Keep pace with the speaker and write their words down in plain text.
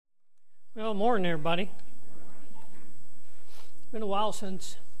Well, morning, everybody. It's been a while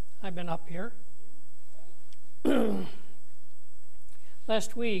since I've been up here.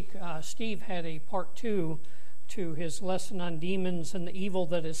 Last week, Steve had a part 2 to his lesson on demons and the evil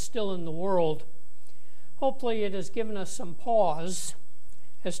that is still in the world. Hopefully, it has given us some pause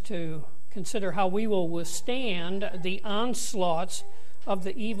as to consider how we will withstand the onslaughts of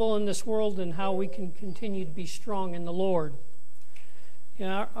the evil in this world and how we can continue to be strong in the Lord. You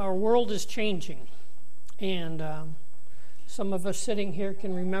know, our world is changing, and some of us sitting here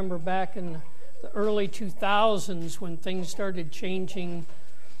can remember back in the early 2000s when things started changing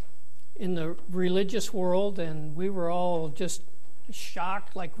in the religious world, and we were all just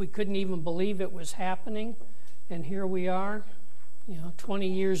shocked, like we couldn't even believe it was happening. And here we are, 20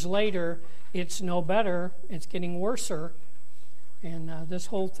 years later, it's no better, it's getting worser. And this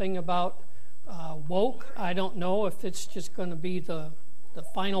whole thing about woke, I don't know if it's just going to be the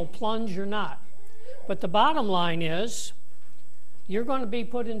final plunge or not. But the bottom line is, you're going to be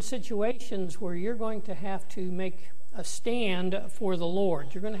put in situations where you're going to have to make a stand for the Lord.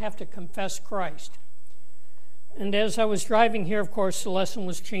 You're going to have to confess Christ. And as I was driving here, of course, the lesson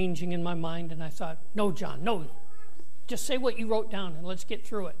was changing in my mind, and I thought, no, John, no. Just say what you wrote down, and let's get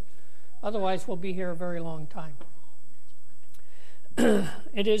through it. Otherwise, we'll be here a very long time.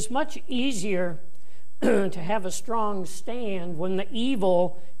 It is much easier to have a strong stand when the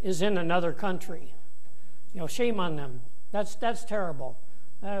evil is in another country. Shame on them. That's terrible.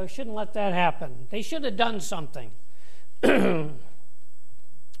 We shouldn't let that happen. They should have done something.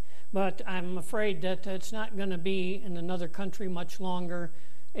 But I'm afraid that it's not going to be in another country much longer.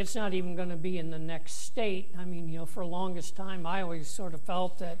 It's not even going to be in the next state. I mean, for the longest time, I always sort of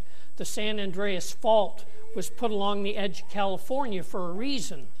felt that the San Andreas Fault was put along the edge of California for a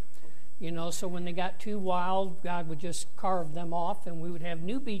reason. So when they got too wild, God would just carve them off, and we would have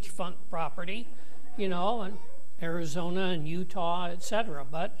new beachfront property, and Arizona and Utah, etc.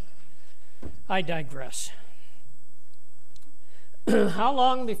 But I digress. How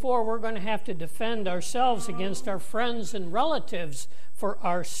long before we're going to have to defend ourselves against our friends and relatives for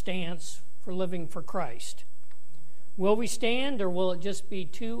our stance for living for Christ? Will we stand, or will it just be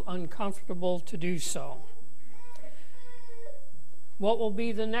too uncomfortable to do so? What will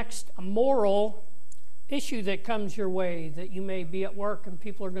be the next moral issue that comes your way that you may be at work and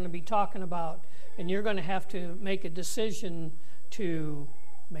people are going to be talking about, and you're going to have to make a decision to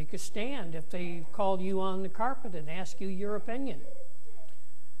make a stand if they call you on the carpet and ask you your opinion?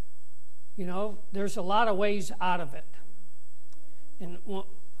 There's a lot of ways out of it. And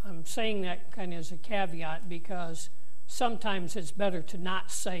I'm saying that kind of as a caveat because sometimes it's better to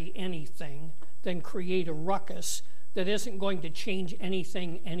not say anything than create a ruckus that isn't going to change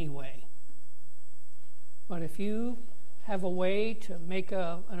anything anyway. But if you have a way to make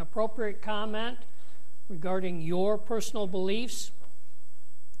an appropriate comment regarding your personal beliefs,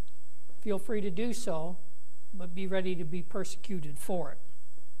 feel free to do so, but be ready to be persecuted for it.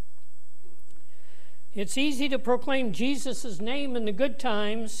 It's easy to proclaim Jesus' name in the good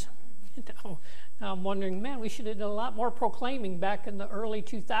times. Now I'm wondering, man, we should have done a lot more proclaiming back in the early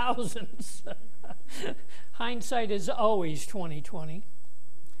 2000s. Hindsight is always 20/20.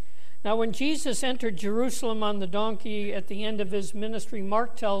 Now, when Jesus entered Jerusalem on the donkey at the end of his ministry,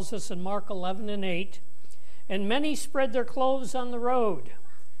 Mark tells us in Mark 11:8, and many spread their clothes on the road,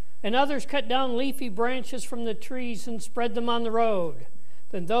 and others cut down leafy branches from the trees and spread them on the road.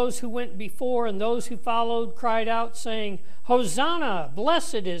 Then those who went before and those who followed cried out, saying, Hosanna!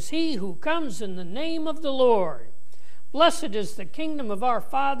 Blessed is he who comes in the name of the Lord. Blessed is the kingdom of our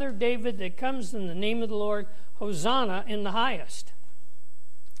father David that comes in the name of the Lord. Hosanna in the highest.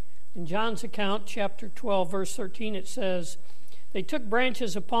 In John's account, chapter 12, verse 13, it says, they took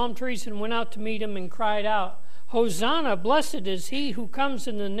branches of palm trees and went out to meet him and cried out, Hosanna! Blessed is he who comes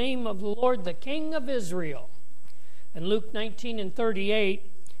in the name of the Lord, the King of Israel. In Luke 19:38,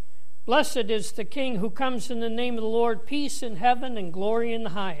 blessed is the King who comes in the name of the Lord, peace in heaven and glory in the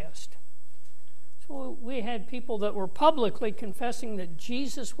highest. So we had people that were publicly confessing that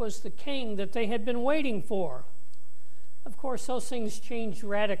Jesus was the King that they had been waiting for. Of course, those things changed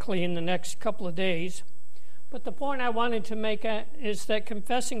radically in the next couple of days. But the point I wanted to make is that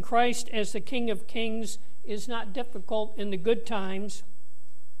confessing Christ as the King of Kings is not difficult in the good times,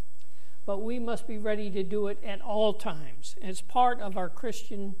 but we must be ready to do it at all times as part of our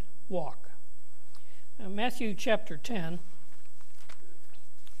Christian walk. Now, Matthew chapter 10,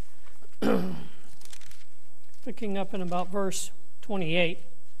 picking up in about verse 28.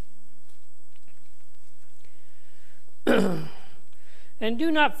 And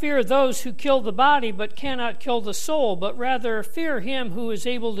do not fear those who kill the body, but cannot kill the soul, but rather fear him who is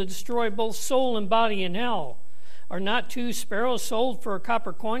able to destroy both soul and body in hell. Are not 2 sparrows sold for a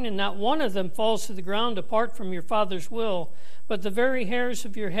copper coin, and not one of them falls to the ground apart from your Father's will? But the very hairs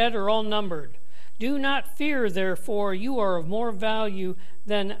of your head are all numbered. Do not fear, therefore, you are of more value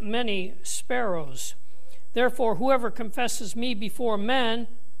than many sparrows. Therefore, whoever confesses me before men,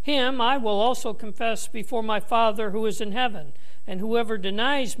 him I will also confess before my Father who is in heaven. And whoever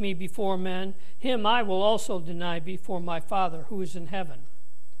denies me before men, him I will also deny before my Father who is in heaven.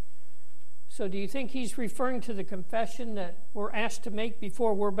 So do you think he's referring to the confession that we're asked to make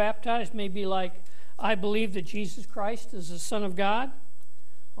before we're baptized? Maybe like, I believe that Jesus Christ is the Son of God?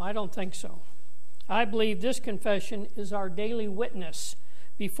 Well, I don't think so. I believe this confession is our daily witness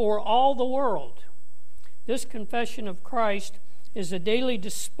before all the world. This confession of Christ is a daily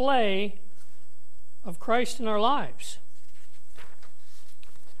display of Christ in our lives.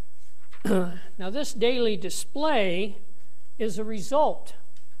 Now, this daily display is a result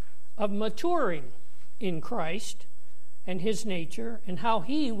of maturing in Christ and his nature and how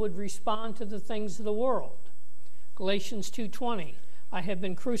he would respond to the things of the world. Galatians 2:20, I have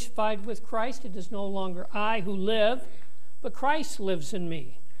been crucified with Christ. It is no longer I who live, but Christ lives in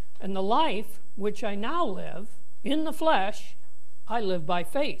me. And the life which I now live in the flesh, I live by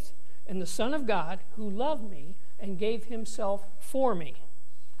faith in the Son of God who loved me and gave himself for me.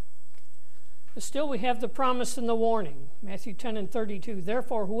 But still we have the promise and the warning. Matthew 10:32.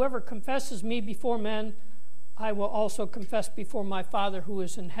 Therefore, whoever confesses me before men, I will also confess before my Father who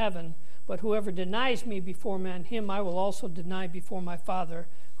is in heaven. But whoever denies me before men, him I will also deny before my Father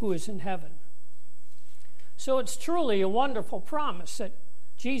who is in heaven. So it's truly a wonderful promise that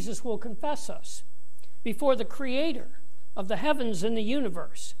Jesus will confess us before the Creator of the heavens and the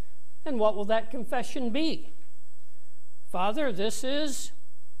universe. And what will that confession be? Father, this is...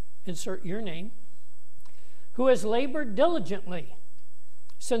 insert your name, who has labored diligently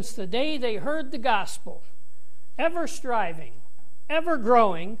since the day they heard the gospel, ever striving, ever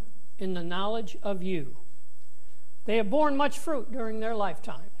growing in the knowledge of you. They have borne much fruit during their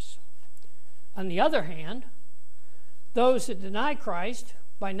lifetimes. On the other hand, those that deny Christ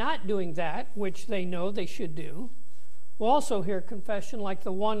by not doing that which they know they should do will also hear confession like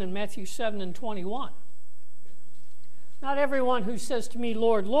the one in Matthew 7:21. Not everyone who says to me,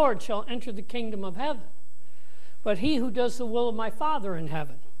 Lord, Lord, shall enter the kingdom of heaven, but he who does the will of my Father in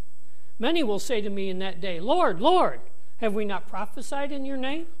heaven. Many will say to me in that day, Lord, Lord, have we not prophesied in your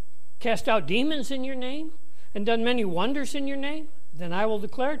name, cast out demons in your name, and done many wonders in your name? Then I will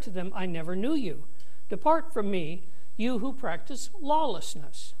declare to them, I never knew you. Depart from me, you who practice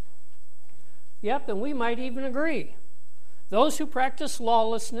lawlessness. Yep, and we might even agree. Those who practice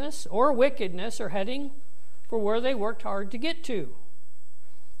lawlessness or wickedness are heading for where they worked hard to get to.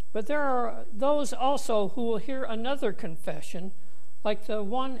 But there are those also who will hear another confession, like the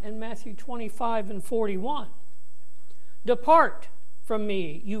one in Matthew 25:41. Depart from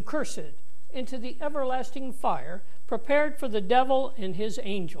me, you cursed, into the everlasting fire, prepared for the devil and his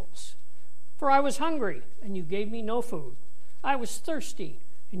angels. For I was hungry, and you gave me no food. I was thirsty,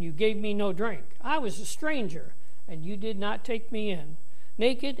 and you gave me no drink. I was a stranger, and you did not take me in.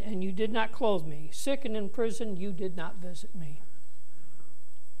 Naked, and you did not clothe me. Sick and in prison, you did not visit me.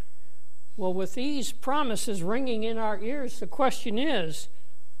 Well, with these promises ringing in our ears, the question is,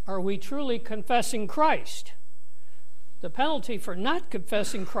 are we truly confessing Christ? The penalty for not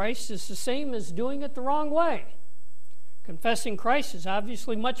confessing Christ is the same as doing it the wrong way. Confessing Christ is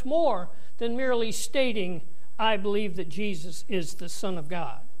obviously much more than merely stating, I believe that Jesus is the Son of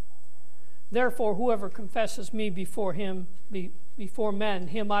God. Therefore, whoever confesses me before men,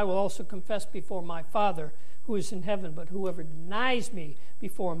 him I will also confess before my Father who is in heaven. But whoever denies me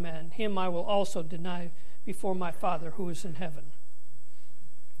before men, him I will also deny before my Father who is in heaven.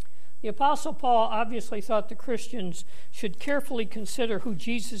 The Apostle Paul obviously thought the Christians should carefully consider who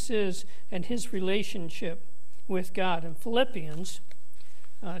Jesus is and his relationship with God. In Philippians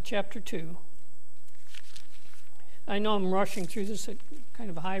chapter 2, I know I'm rushing through this at kind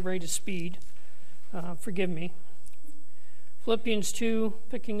of a high rate of speed. Forgive me. Philippians 2,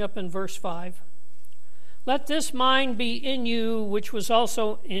 picking up in verse 5. Let this mind be in you, which was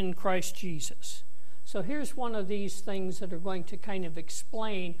also in Christ Jesus. So here's one of these things that are going to kind of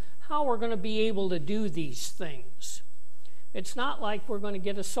explain how we're going to be able to do these things. It's not like we're going to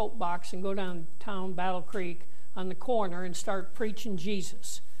get a soapbox and go downtown Battle Creek on the corner and start preaching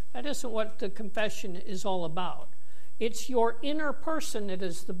Jesus. That isn't what the confession is all about. It's your inner person that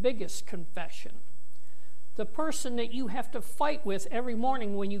is the biggest confession. The person that you have to fight with every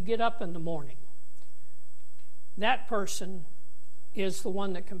morning when you get up in the morning. That person is the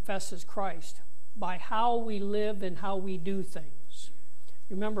one that confesses Christ by how we live and how we do things.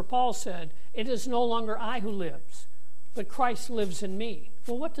 Remember, Paul said, "It is no longer I who lives, but Christ lives in me."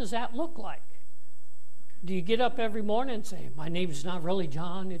 Well, what does that look like? Do you get up every morning and say, "My name's not really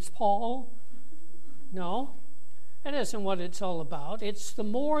John, it's Paul"? No, that isn't what it's all about. It's the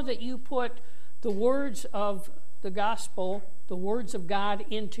more that you put the words of the gospel, the words of God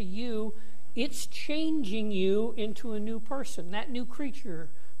into you, it's changing you into a new person, that new creature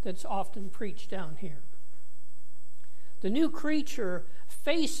that's often preached down here. The new creature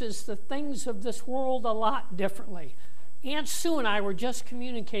faces the things of this world a lot differently. Aunt Sue and I were just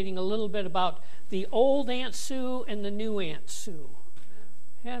communicating a little bit about the old Aunt Sue and the new Aunt Sue.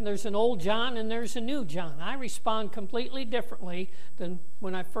 And there's an old John and there's a new John. I respond completely differently than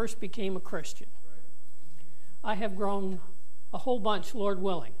when I first became a Christian. I have grown a whole bunch, Lord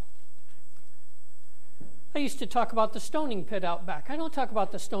willing. I used to talk about the stoning pit out back. I don't talk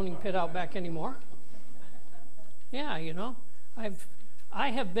about the stoning pit out back anymore. Yeah, you know, I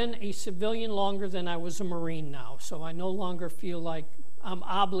have been a civilian longer than I was a Marine now, so I no longer feel like I'm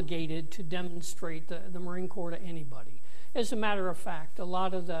obligated to demonstrate the Marine Corps to anybody. As a matter of fact, a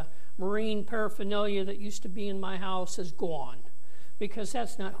lot of the Marine paraphernalia that used to be in my house is gone because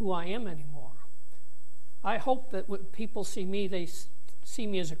that's not who I am anymore. I hope that when people see me, they see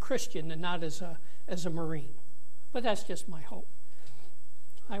me as a Christian and not as a Marine. But that's just my hope.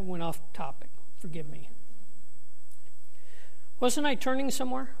 I went off topic. Forgive me. Wasn't I turning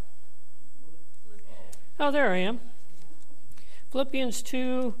somewhere? Oh, there I am. Philippians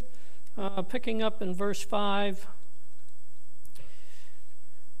 2, picking up in verse 5.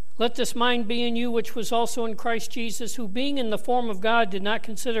 "Let this mind be in you, which was also in Christ Jesus, who being in the form of God did not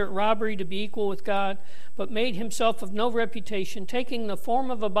consider it robbery to be equal with God, but made himself of no reputation, taking the form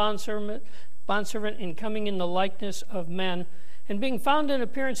of a bondservant and coming in the likeness of men. And being found in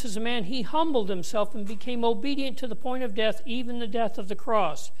appearance as a man, he humbled himself and became obedient to the point of death, even the death of the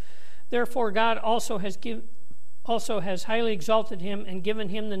cross. Therefore God also has highly exalted him and given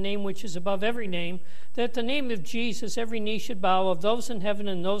him the name which is above every name, that at the name of Jesus every knee should bow, of those in heaven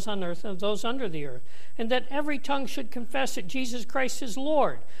and those on earth and of those under the earth, and that every tongue should confess that Jesus Christ is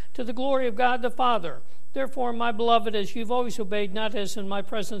Lord, to the glory of God the Father. Therefore, my beloved, as you've always obeyed, not as in my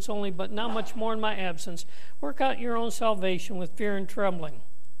presence only, but now much more in my absence, work out your own salvation with fear and trembling."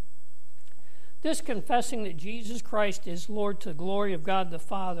 This confessing that Jesus Christ is Lord to the glory of God the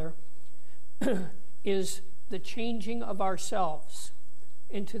Father is the changing of ourselves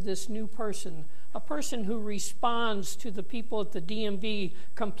into this new person, a person who responds to the people at the DMV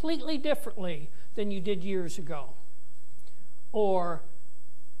completely differently than you did years ago. Or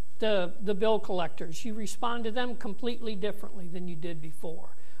the bill collectors, you respond to them completely differently than you did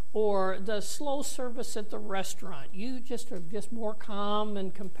before. Or the slow service at the restaurant, you just are just more calm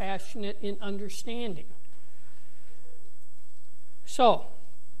and compassionate in understanding. So,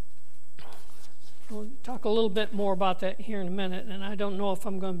 we'll talk a little bit more about that here in a minute, and I don't know if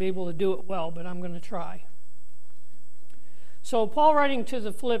I'm going to be able to do it well, but I'm going to try. So Paul writing to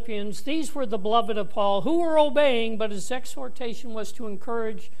the Philippians, these were the beloved of Paul who were obeying, but his exhortation was to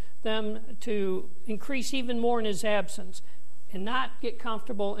encourage them to increase even more in his absence and not get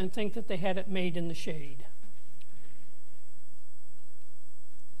comfortable and think that they had it made in the shade.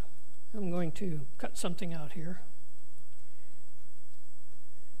 I'm going to cut something out here.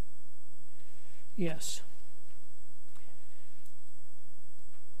 Yes.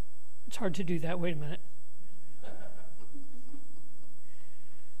 It's hard to do that. Wait a minute.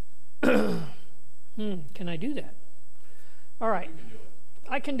 Can I do that? All right.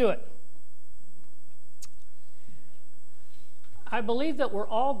 I can do it. I believe that we're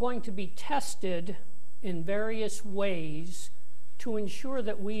all going to be tested in various ways to ensure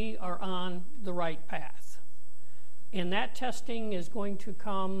that we are on the right path. And that testing is going to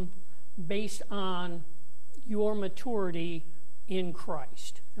come based on your maturity in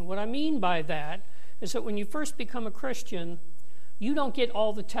Christ. And what I mean by that is that when you first become a Christian, you don't get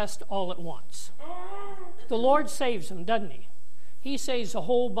all the tests all at once. The Lord saves them, doesn't he? He saves a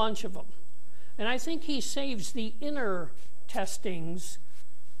whole bunch of them. And I think he saves the inner testings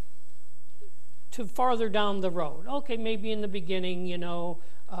to farther down the road. Okay, maybe in the beginning,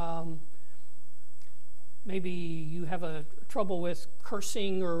 maybe you have a trouble with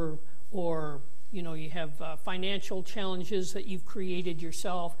cursing or you have financial challenges that you've created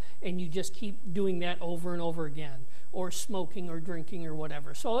yourself, and you just keep doing that over and over again, or smoking or drinking or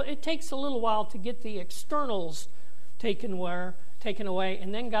whatever. So it takes a little while to get the externals taken away,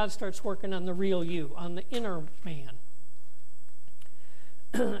 and then God starts working on the real you, on the inner man.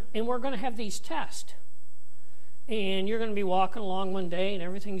 And we're going to have these tests. And you're going to be walking along one day and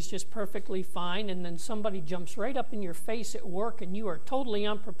everything's just perfectly fine, and then somebody jumps right up in your face at work and you are totally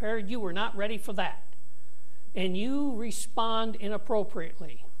unprepared. You were not ready for that. And you respond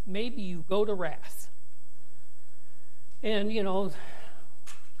inappropriately. Maybe you go to wrath. And, you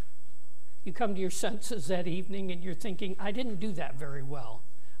come to your senses that evening and you're thinking, I didn't do that very well.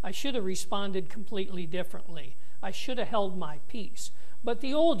 I should have responded completely differently. I should have held my peace. But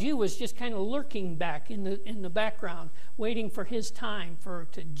the old you was just kind of lurking back in the background, waiting for his time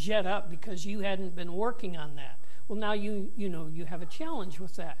to jet up because you hadn't been working on that. Well, now you have a challenge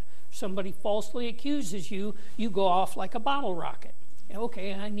with that. If somebody falsely accuses you, you go off like a bottle rocket.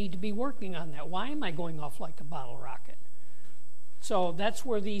 Okay, I need to be working on that. Why am I going off like a bottle rocket? So that's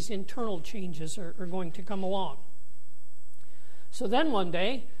where these internal changes are going to come along. So then one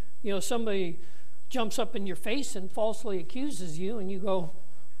day, somebody jumps up in your face and falsely accuses you, and you go,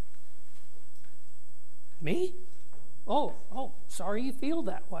 me? Oh, sorry you feel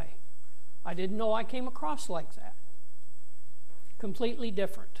that way. I didn't know I came across like that. Completely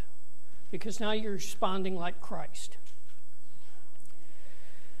different, because now you're responding like Christ.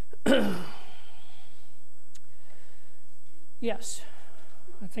 Yes,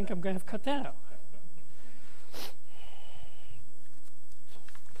 I think I'm going to have to cut that out.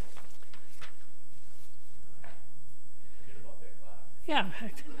 Yeah,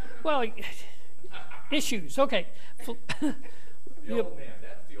 well, issues. Okay. The old man.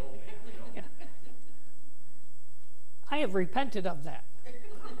 That's the old man. Yeah. I have repented of that.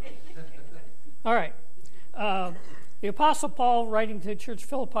 All right. The Apostle Paul, writing to the church of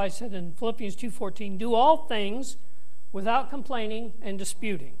Philippi, said in Philippians 2:14, "Do all things without complaining and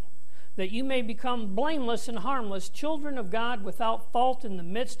disputing, that you may become blameless and harmless, children of God without fault in the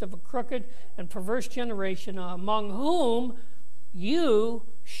midst of a crooked and perverse generation, among whom you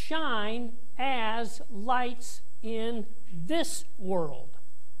shine as lights in this world."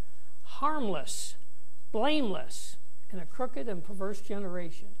 Harmless, blameless, in a crooked and perverse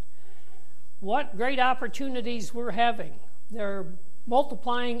generation. What great opportunities we're having. They're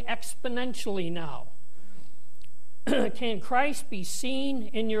multiplying exponentially now. Can Christ be seen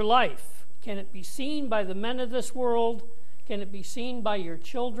in your life? Can it be seen by the men of this world? Can it be seen by your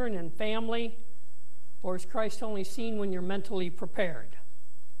children and family? Or is Christ only seen when you're mentally prepared?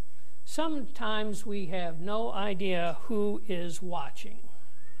 Sometimes we have no idea who is watching.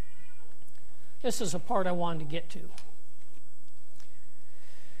 This is a part I wanted to get to.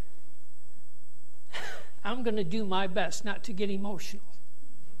 I'm going to do my best not to get emotional.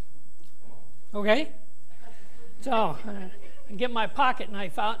 Okay? So, I get my pocket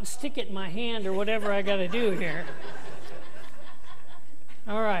knife out and stick it in my hand or whatever I got to do here.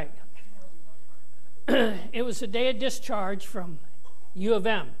 All right. It was a day of discharge from U of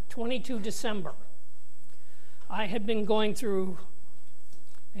M, 22 December. I had been going through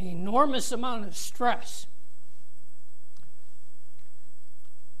an enormous amount of stress.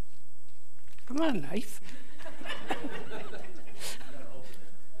 Come on, knife.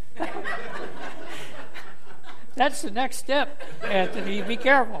 That's the next step, Anthony. Be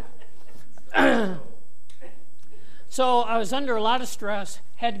careful. So I was under a lot of stress,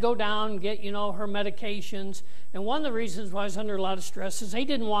 had to go down and get, her medications. And one of the reasons why I was under a lot of stress is they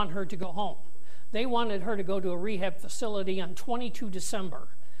didn't want her to go home. They wanted her to go to a rehab facility on 22 December.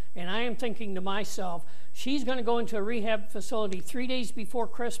 And I am thinking to myself, she's going to go into a rehab facility 3 days before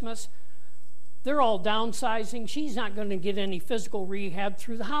Christmas. They're all downsizing. She's not going to get any physical rehab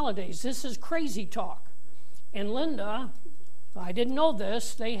through the holidays. This is crazy talk. And Linda, I didn't know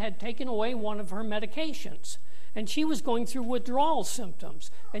this, they had taken away one of her medications. And she was going through withdrawal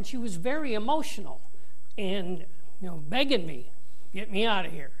symptoms. And she was very emotional and, begging me, get me out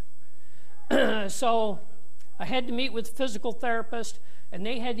of here. So I had to meet with a physical therapist, and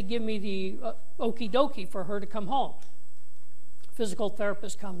they had to give me the okie dokie for her to come home. Physical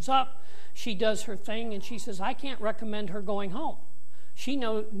therapist comes up, she does her thing, and she says, I can't recommend her going home. She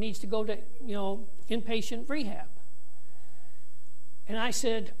needs to go to, inpatient rehab. And I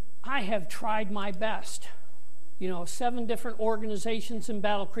said, I have tried my best. 7 different organizations in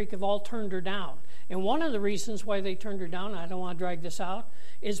Battle Creek have all turned her down. And one of the reasons why they turned her down, I don't want to drag this out,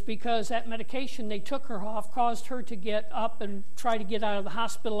 is because that medication they took her off caused her to get up and try to get out of the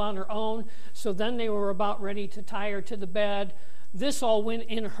hospital on her own. So then they were about ready to tie her to the bed. This all went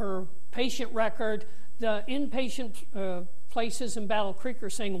in her patient record. The inpatient places in Battle Creek are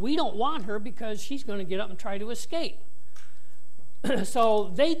saying, we don't want her because she's going to get up and try to escape.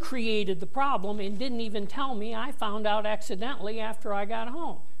 So they created the problem and didn't even tell me. I found out accidentally after I got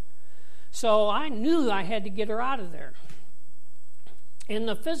home. So I knew I had to get her out of there. And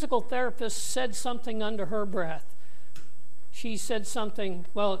the physical therapist said something under her breath. she said something,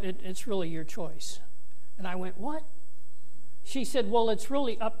 well, it's really your choice. And I went, what? She said, well, it's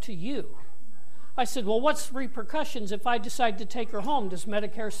really up to you. I said, well, what's the repercussions if I decide to take her home? Does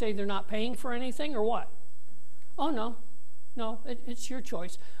Medicare say they're not paying for anything or what? Oh, no, it's your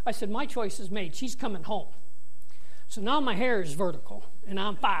choice. I said, my choice is made. She's coming home. So now my hair is vertical and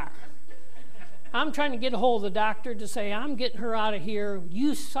I'm fire. I'm trying to get a hold of the doctor to say, I'm getting her out of here.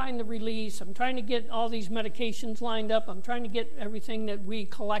 You sign the release. I'm trying to get all these medications lined up. I'm trying to get everything that we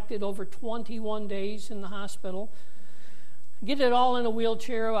collected over 21 days in the hospital. Get it all in a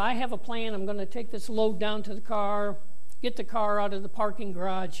wheelchair. I have a plan. I'm going to take this load down to the car, get the car out of the parking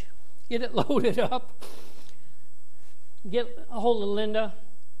garage, get it loaded up, get a hold of Linda.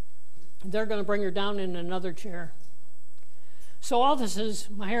 They're going to bring her down in another chair. So all this is,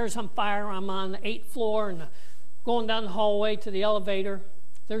 my hair is on fire. I'm on the 8th floor and going down the hallway to the elevator.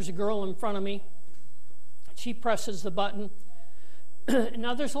 There's a girl in front of me. She presses the button.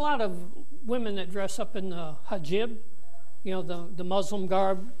 Now, there's a lot of women that dress up in the hijab, the Muslim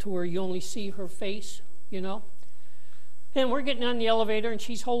garb to where you only see her face, And we're getting on the elevator, and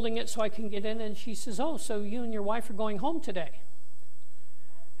she's holding it so I can get in, and she says, oh, so you and your wife are going home today?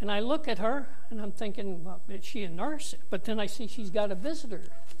 And I look at her, and I'm thinking, well, is she a nurse? But then I see she's got a visitor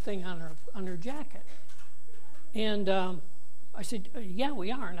thing on her jacket. And I said, yeah,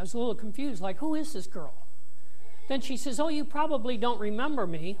 we are. And I was a little confused, like, who is this girl? Then she says, oh, you probably don't remember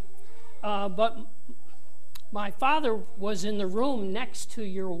me, but my father was in the room next to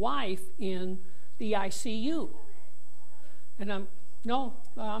your wife in the ICU. And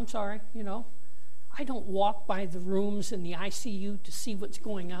I'm sorry, I don't walk by the rooms in the ICU to see what's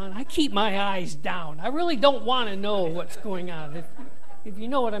going on. I keep my eyes down. I really don't want to know what's going on, if you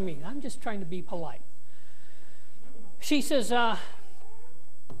know what I mean. I'm just trying to be polite. She says,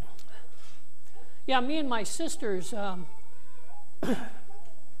 yeah, me and my sisters,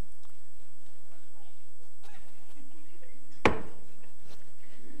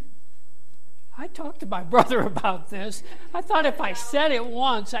 I talked to my brother about this. I thought if I said it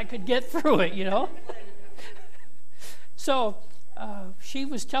once, I could get through it, So she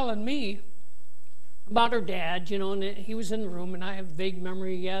was telling me about her dad, and he was in the room, and I have a vague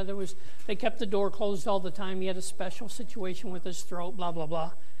memory. Yeah, they kept the door closed all the time. He had a special situation with his throat, blah, blah,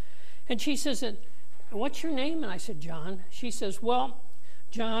 blah. And she says, what's your name? And I said, John. She says, well,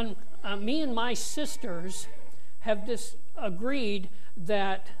 John, me and my sisters have agreed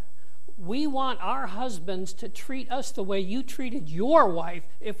that we want our husbands to treat us the way you treated your wife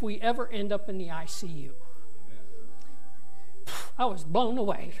if we ever end up in the ICU. I was blown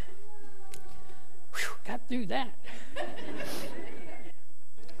away. Whew, got through that.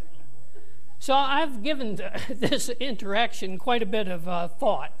 So I've given this interaction quite a bit of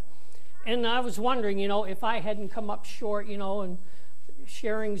thought. And I was wondering, if I hadn't come up short, and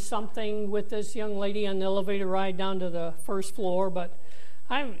sharing something with this young lady on the elevator ride down to the first floor, but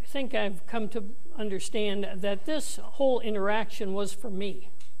I think I've come to understand that this whole interaction was for me.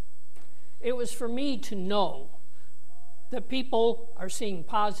 It was for me to know that people are seeing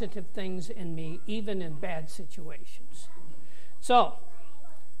positive things in me, even in bad situations. So,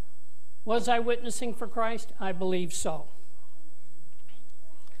 was I witnessing for Christ? I believe so.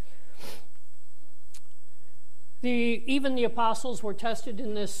 Even the apostles were tested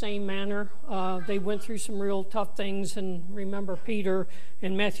in this same manner. They went through some real tough things. And remember Peter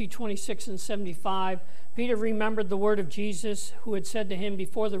in Matthew 26 and 75. Peter remembered the word of Jesus, who had said to him,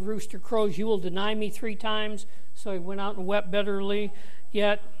 before the rooster crows, you will deny me 3 times. So he went out and wept bitterly.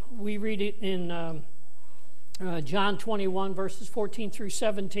 Yet we read it in John 21, verses 14 through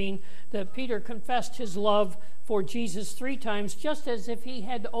 17, that Peter confessed his love for Jesus 3 times, just as if he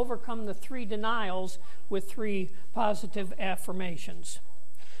had to overcome the 3 denials with 3 positive affirmations.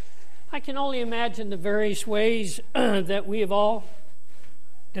 I can only imagine the various ways that we have all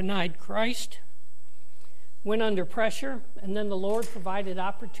denied Christ, went under pressure, and then the Lord provided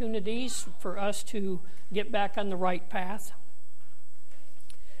opportunities for us to get back on the right path.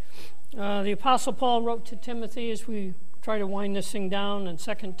 The Apostle Paul wrote to Timothy, as we try to wind this thing down, in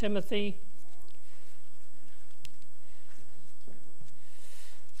 2 Timothy.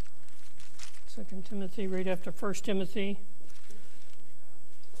 Second Timothy, right after 1 Timothy,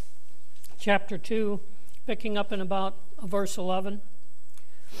 chapter 2, picking up in about verse 11.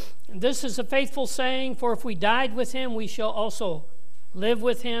 This is a faithful saying, for if we died with him, we shall also live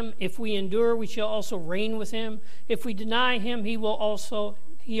with him. If we endure, we shall also reign with him. If we deny him, he also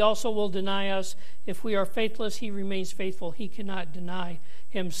will deny us. If we are faithless, he remains faithful. He cannot deny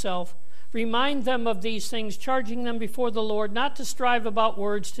himself. Remind them of these things, charging them before the Lord not to strive about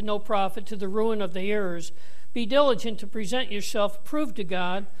words to no profit, to the ruin of the hearers, Be diligent to present yourself approved to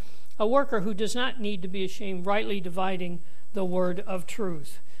God, a worker who does not need to be ashamed, rightly dividing the word of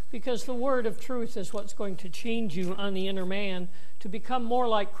truth. Because the word of truth is what's going to change you on the inner man to become more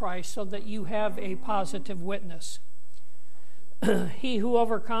like Christ so that you have a positive witness. He who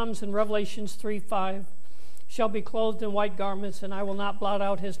overcomes, in Revelations 3:5, shall be clothed in white garments, and I will not blot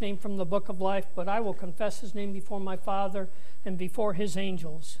out his name from the book of life, but I will confess his name before my Father and before his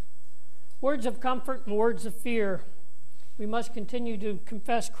angels. Words of comfort and words of fear. We must continue to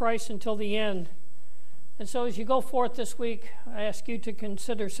confess Christ until the end. And so as you go forth this week, I ask you to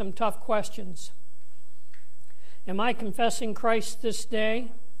consider some tough questions. Am I confessing Christ this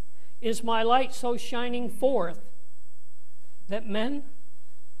day? Is my light so shining forth that men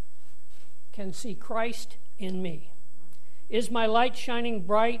can see Christ in me? Is my light shining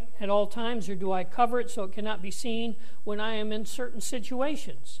bright at all times, or do I cover it so it cannot be seen when I am in certain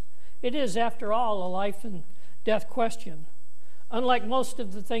situations? It is, after all, a life and death question. Unlike most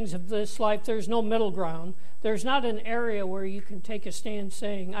of the things of this life, there's no middle ground. There's not an area where you can take a stand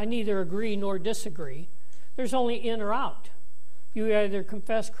saying, I neither agree nor disagree. There's only in or out. You either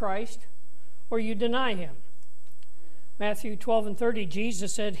confess Christ or you deny him. Matthew 12:30,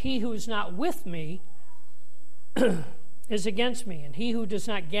 Jesus said, he who is not with me is against me, and he who does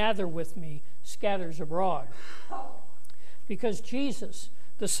not gather with me scatters abroad. Because Jesus,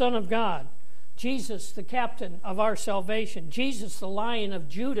 the Son of God, Jesus, the captain of our salvation, Jesus, the Lion of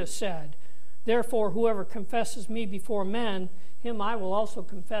Judah, said, therefore, whoever confesses me before men, him I will also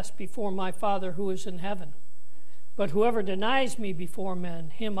confess before my Father who is in heaven. But whoever denies me before men,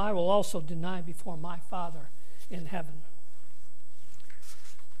 him I will also deny before my Father in heaven.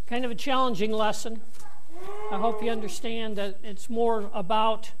 Kind of a challenging lesson. I hope you understand that it's more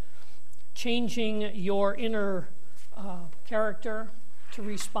about changing your inner character to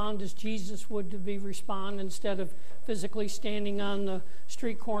respond as Jesus would respond, instead of physically standing on the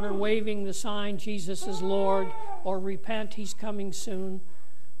street corner waving the sign, Jesus is Lord, or repent, he's coming soon.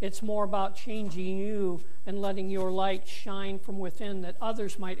 It's more about changing you and letting your light shine from within, that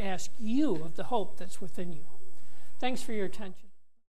others might ask you of the hope that's within you. Thanks for your attention.